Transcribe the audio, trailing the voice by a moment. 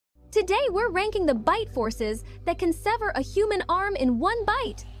Today we're ranking the bite forces that can sever a human arm in one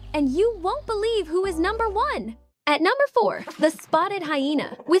bite, and you won't believe who is number 1. At number 4, the spotted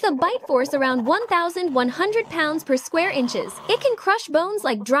hyena. With a bite force around 1,100 pounds per square inches, it can crush bones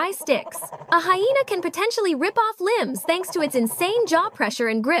like dry sticks. A hyena can potentially rip off limbs thanks to its insane jaw pressure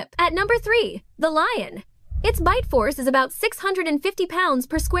and grip. At number 3, the lion. Its bite force is about 650 pounds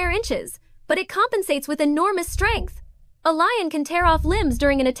per square inches, but it compensates with enormous strength. A lion can tear off limbs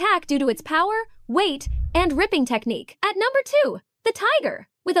during an attack due to its power, weight, and ripping technique. At number 2, the tiger.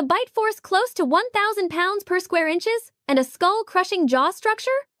 With a bite force close to 1,000 pounds per square inches and a skull-crushing jaw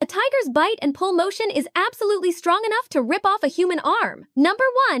structure, a tiger's bite and pull motion is absolutely strong enough to rip off a human arm. Number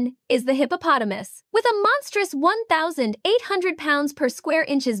 1 is the hippopotamus. With a monstrous 1,800 pounds per square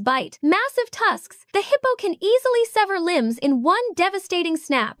inches bite, massive tusks, the hippo can easily sever limbs in one devastating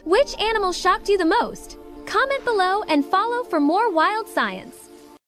snap. Which animal shocked you the most? Comment below and follow for more wild science.